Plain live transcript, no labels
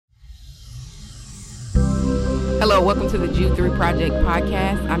Hello, welcome to the Jude 3 Project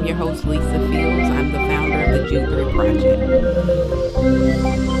podcast. I'm your host, Lisa Fields. I'm the founder of the Jude 3 Project.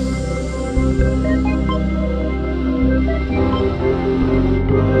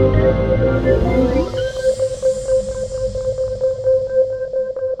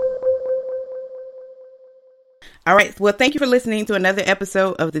 All right. Well, thank you for listening to another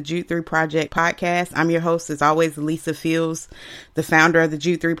episode of the Jude 3 Project podcast. I'm your host, as always, Lisa Fields, the founder of the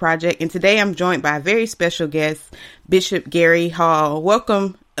Jude 3 Project. And today I'm joined by a very special guest, Bishop Gary Hall.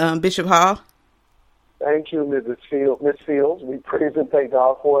 Welcome, Bishop Hall. Thank you, Ms. Fields. We praise and thank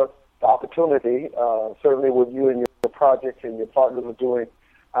God for the opportunity. Certainly what you and your project and your partners are doing,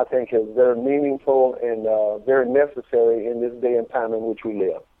 I think, is very meaningful and very necessary in this day and time in which we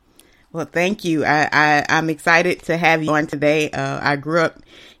live. Well, thank you. I'm excited to have you on today. I grew up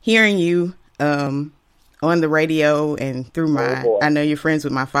hearing you on the radio and through I know you're friends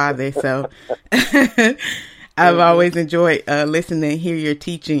with my father, so I've always enjoyed listening and hear your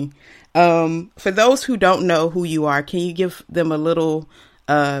teaching. For those who don't know who you are, can you give them a little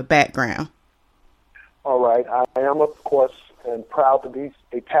background? All right. I am, of course, and proud to be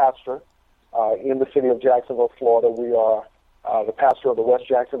a pastor in the city of Jacksonville, Florida. We are the pastor of the West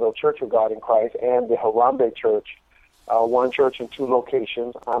Jacksonville Church of God in Christ and the Harambe Church, one church in two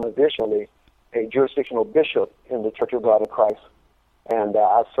locations. I'm additionally a jurisdictional bishop in the Church of God in Christ, and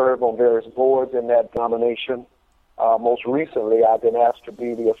I serve on various boards in that denomination. Most recently, I've been asked to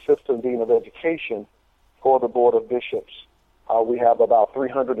be the Assistant Dean of Education for the Board of Bishops. We have about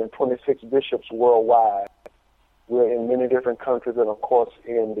 326 bishops worldwide. We're in many different countries and, of course,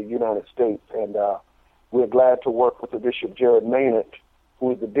 in the United States, and we're glad to work with the Bishop Jared Maynard,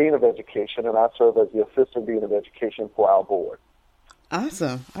 who is the Dean of Education, and I serve as the Assistant Dean of Education for our board.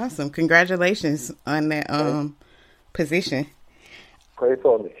 Awesome. Congratulations on that position. Praise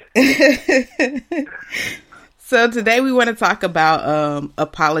on me. So today we want to talk about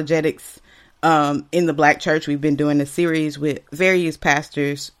apologetics in the Black church. We've been doing a series with various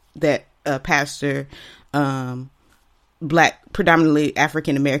pastors that pastor Black, predominantly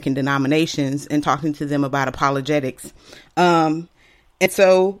African-American denominations, and talking to them about apologetics. And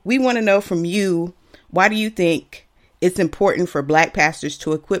so we want to know from you, why do you think it's important for Black pastors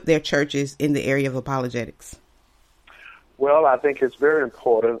to equip their churches in the area of apologetics? Well, I think it's very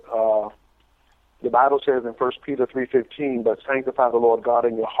important. The Bible says in 1 Peter 3:15, but sanctify the Lord God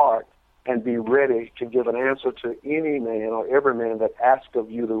in your heart and be ready to give an answer to any man or every man that asks of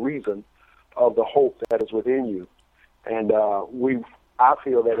you the reason of the hope that is within you. And I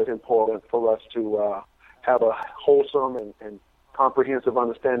feel that it's important for us to have a wholesome and comprehensive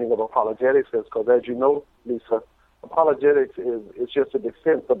understanding of apologetics, because as you know, Lisa, apologetics is just a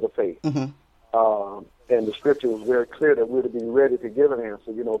defense of the faith. Mm-hmm. And the scripture is very clear that we're to be ready to give an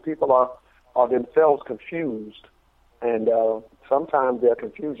answer. You know, people are themselves confused, and sometimes their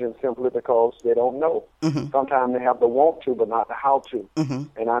confusion simply because they don't know. Mm-hmm. Sometimes they have the want to, but not the how to. Mm-hmm.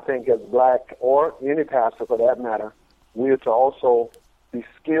 And I think as Black, or any pastor for that matter, we are to also be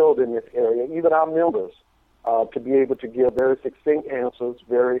skilled in this area, even our members, to be able to give very succinct answers,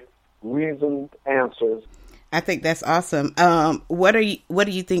 very reasoned answers. I think that's awesome. What do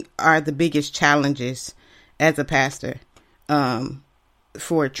you think are the biggest challenges as a pastor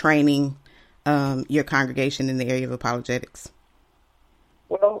for training your congregation in the area of apologetics?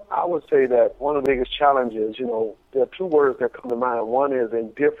 Well, I would say that one of the biggest challenges, there are two words that come to mind. One is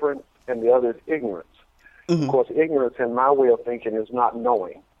indifference, and the other is ignorance. Mm-hmm. Of course, ignorance, in my way of thinking, is not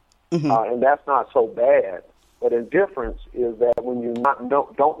knowing. Mm-hmm. And that's not so bad. But indifference is that when you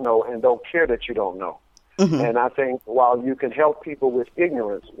don't know and don't care that you don't know. Mm-hmm. And I think while you can help people with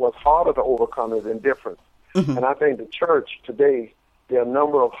ignorance, what's harder to overcome is indifference. Mm-hmm. And I think the church today, there are a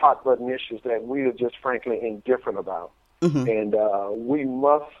number of hot-button issues that we are just frankly indifferent about. Mm-hmm. And we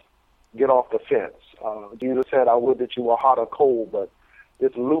must get off the fence. Jesus said, I would that you were hot or cold, but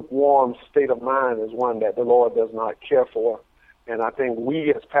this lukewarm state of mind is one that the Lord does not care for. And I think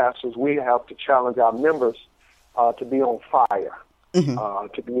we as pastors, we have to challenge our members to be on fire, mm-hmm.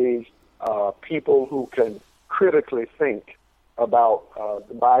 To be people who can critically think about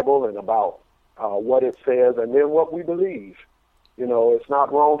the Bible and about what it says and then what we believe. It's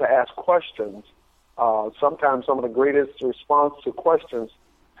not wrong to ask questions. Sometimes some of the greatest response to questions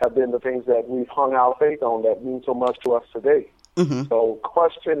have been the things that we've hung our faith on that mean so much to us today. Mm-hmm. So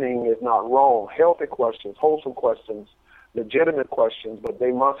questioning is not wrong. Healthy questions, wholesome questions, legitimate questions, but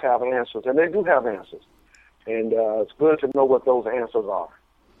they must have answers, and they do have answers. And it's good to know what those answers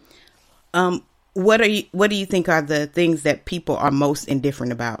are. What do you think are the things that people are most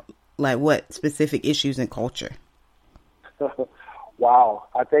indifferent about? Like what specific issues in culture? Wow.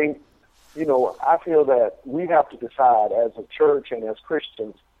 I think I feel that we have to decide as a church and as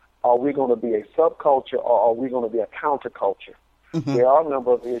Christians, are we going to be a subculture or are we going to be a counterculture? Mm-hmm. There are a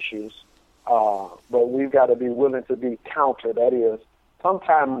number of issues, but we've got to be willing to be counter. That is,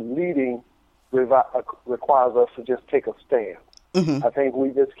 sometimes leading requires us to just take a stand. Mm-hmm. I think we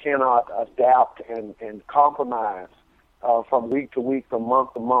just cannot adapt and compromise from week to week, from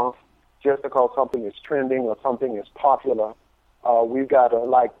month to month, just because something is trending or something is popular. We've got to,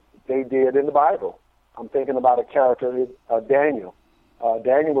 like they did in the Bible. I'm thinking about a character, Daniel.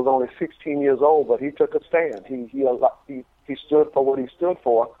 Daniel was only 16 years old, but he took a stand. He stood for what he stood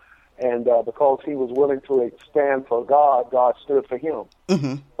for, and because he was willing to stand for God, God stood for him.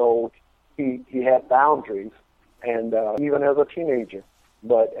 Mm-hmm. So he had boundaries, and even as a teenager.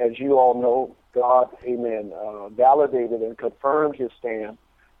 But as you all know, God, amen, validated and confirmed his stand,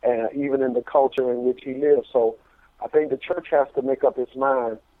 even in the culture in which he lives. So I think the church has to make up its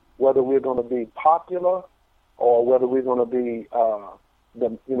mind whether we're going to be popular or whether we're going to be,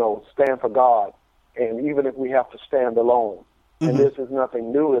 stand for God, and even if we have to stand alone. Mm-hmm. And this is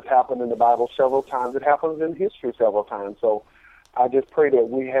nothing new. It's happened in the Bible several times. It happens in history several times. So I just pray that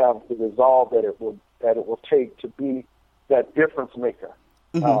we have the resolve that it will take to be that difference maker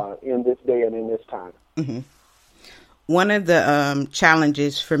mm-hmm. In this day and in this time. Mm-hmm. One of the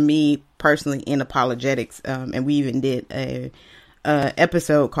challenges for me personally in apologetics, and we even did a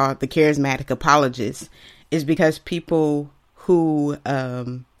episode called The Charismatic Apologist, is because people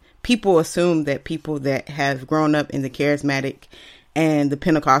assume that people that have grown up in the charismatic and the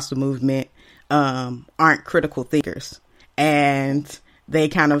Pentecostal movement aren't critical thinkers, and they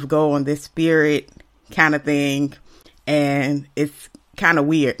kind of go on this spirit kind of thing, and it's kind of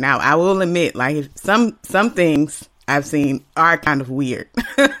weird. Now, I will admit, like, some things I've seen are kind of weird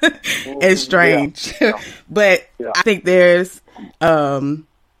and strange, but I think there's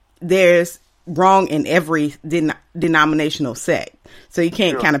wrong in every denominational sect. So you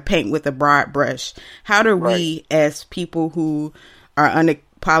can't kind of paint with a broad brush. How do we, as people who are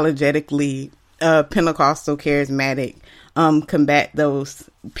unapologetically Pentecostal charismatic, combat those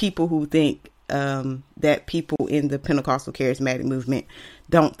people who think that people in the Pentecostal charismatic movement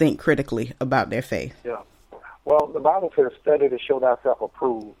don't think critically about their faith? Yeah. Well, the Bible says, study to show thyself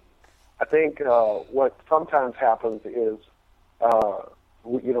approved. I think what sometimes happens is,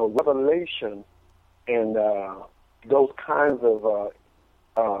 revelation and those kinds of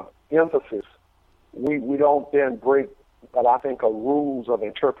emphasis, we don't then break what I think are rules of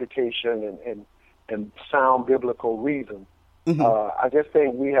interpretation and sound biblical reason. Mm-hmm. I just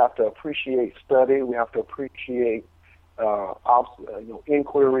think we have to appreciate study. We have to appreciate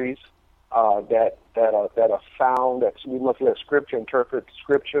inquiries that are sound. That we must let Scripture interpret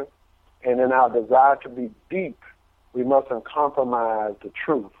Scripture, and in our desire to be deep, we mustn't compromise the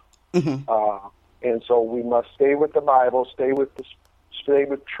truth. Mm-hmm. And so we must stay with the Bible, stay with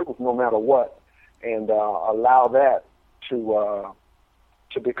truth, no matter what, and allow that to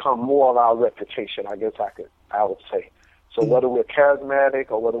become more of our reputation. I guess I would say. So whether we're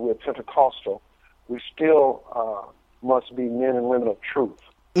charismatic or whether we're Pentecostal, we still must be men and women of truth.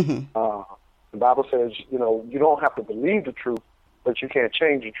 Mm-hmm. The Bible says, you don't have to believe the truth, but you can't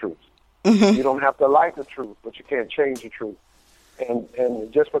change the truth. Mm-hmm. You don't have to like the truth, but you can't change the truth.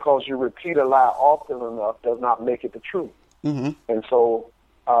 And just because you repeat a lie often enough does not make it the truth. Mm-hmm. And so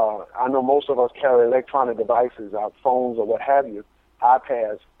I know most of us carry electronic devices, our phones or what have you,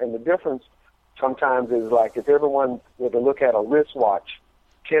 iPads, and the difference sometimes is like if everyone were to look at a wristwatch,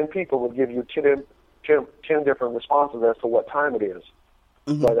 10 people would give you 10 different responses as to what time it is.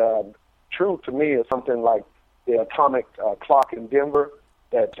 Mm-hmm. But truth to me is something like the atomic clock in Denver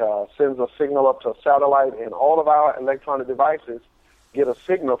that sends a signal up to a satellite, and all of our electronic devices get a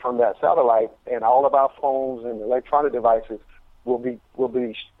signal from that satellite, and all of our phones and electronic devices will be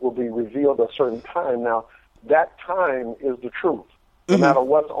revealed at a certain time. Now, that time is the truth. No mm-hmm. matter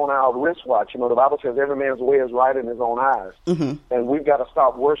what's on our wristwatch, the Bible says every man's way is right in his own eyes, mm-hmm. and we've got to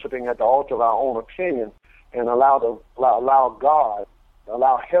stop worshiping at the altar of our own opinion and allow God,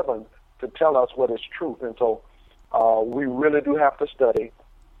 allow heaven to tell us what is truth. And so we really do have to study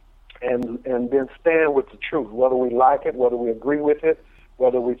and then stand with the truth, whether we like it, whether we agree with it,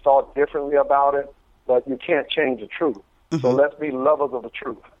 whether we thought differently about it, but you can't change the truth. Mm-hmm. So let's be lovers of the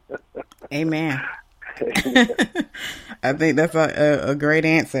truth. Amen. I think that's a great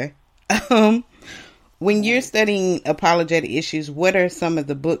answer. When you're studying apologetic issues, what are some of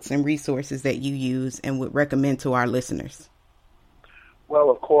the books and resources that you use and would recommend to our listeners?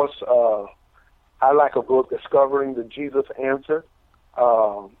 Well, of course, I like a book, Discovering the Jesus Answer.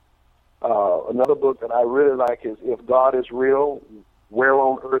 Another book that I really like is If God is Real, Where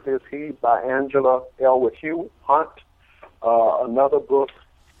on Earth Is He by Angela Elwood Hunt. Another book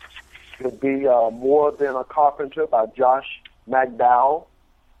could be More Than a Carpenter by Josh McDowell.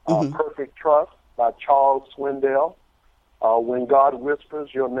 Perfect Trust by Charles Swindoll. When God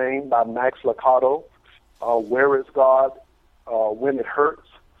Whispers Your Name by Max Lucado. Where Is God When It Hurts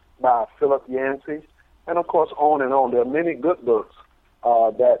by Philip Yancey. And, of course, on and on. There are many good books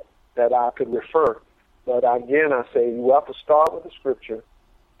that I could refer. But, again, I say you have to start with the Scripture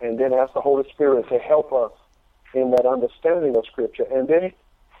and then ask the Holy Spirit to help us in that understanding of Scripture. And then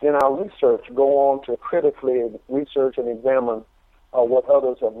in our research, go on to critically research and examine what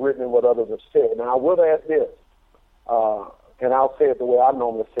others have written and what others have said. Now, I will add this, and I'll say it the way I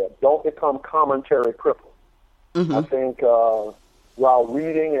normally say it. Don't become commentary crippled. I think while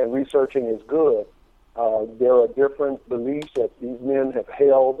reading and researching is good, there are different beliefs that these men have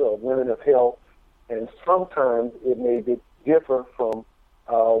held or women have held, and sometimes it may differ from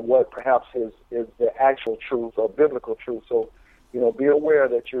what perhaps is the actual truth or biblical truth. So, be aware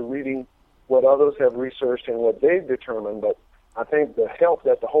that you're reading what others have researched and what they've determined. But I think the help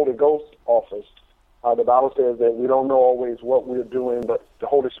that the Holy Ghost offers, the Bible says that we don't know always what we're doing, but the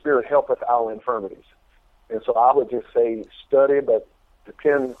Holy Spirit helpeth our infirmities. And so I would just say study, but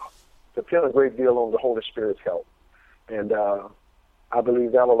depend a great deal on the Holy Spirit's help. And I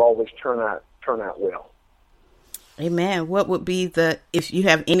believe that will always turn out well. Amen. What would be if you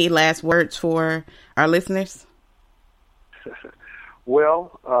have any last words for our listeners?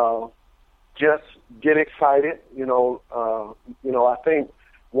 Well, just get excited. I think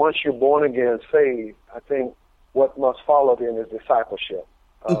once you're born again, saved, I think what must follow then is discipleship.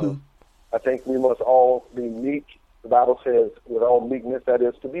 I think we must all be meek. The Bible says, with all meekness, that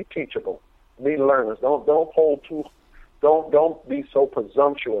is to be teachable, be learners. Don't be so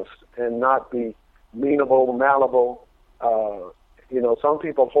presumptuous and not be meanable, malleable. Some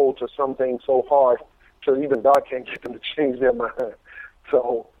people hold to some things so hard till even God can't get them to change their mind.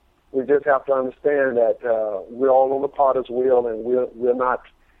 So we just have to understand that we're all on the Potter's wheel, and we're not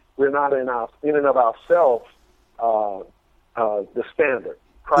in and of ourselves the standard.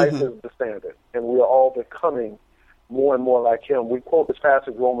 Christ is the standard, and we are all becoming more and more like Him. We quote this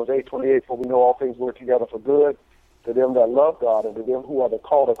passage, Romans 8:28, for we know all things work together for good to them that love God and to them who are the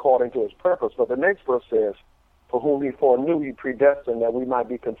called according to His purpose. But the next verse says, for whom He foreknew, He predestined that we might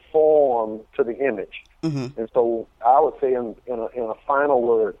be conformed to the image. And so I would say in a final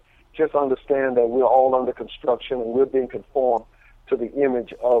word, just understand that we're all under construction and we're being conformed to the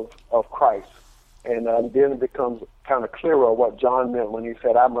image of Christ. And then it becomes kind of clearer what John meant when he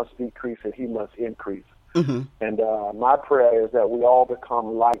said, I must decrease and He must increase. And my prayer is that we all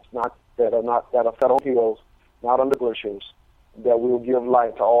become lights that are set on hills, not under bushes, that we'll give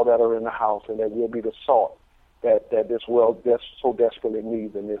light to all that are in the house, and that we'll be the salt that this world so desperately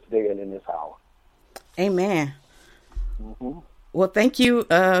needs in this day and in this hour. Amen. Well, thank you,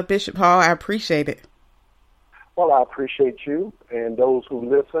 Bishop Hall. I appreciate it. Well, I appreciate you and those who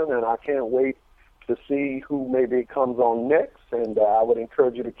listen, and I can't wait to see who maybe comes on next. And I would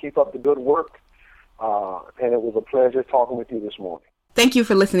encourage you to keep up the good work. And it was a pleasure talking with you this morning. Thank you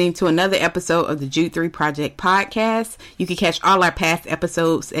for listening to another episode of the Jude 3 Project podcast. You can catch all our past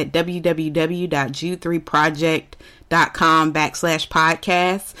episodes at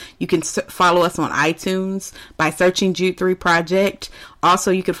www.jude3project.com/podcast. You can follow us on iTunes by searching Jude 3 Project. Also,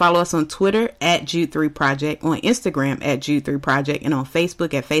 you can follow us on Twitter at Jude 3 Project, on Instagram at Jude 3 Project, and on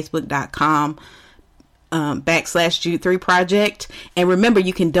Facebook at facebook.com /Jude 3 Project. And remember,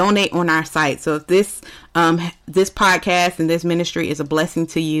 you can donate on our site. So if this podcast and this ministry is a blessing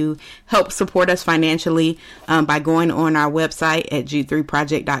to you, help support us financially by going on our website at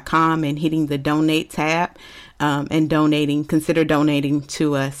jude3project.com and hitting the donate tab and consider donating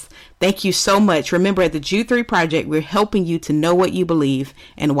to us. Thank you so much. Remember, at the Jude 3 Project, we're helping you to know what you believe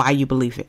and why you believe it.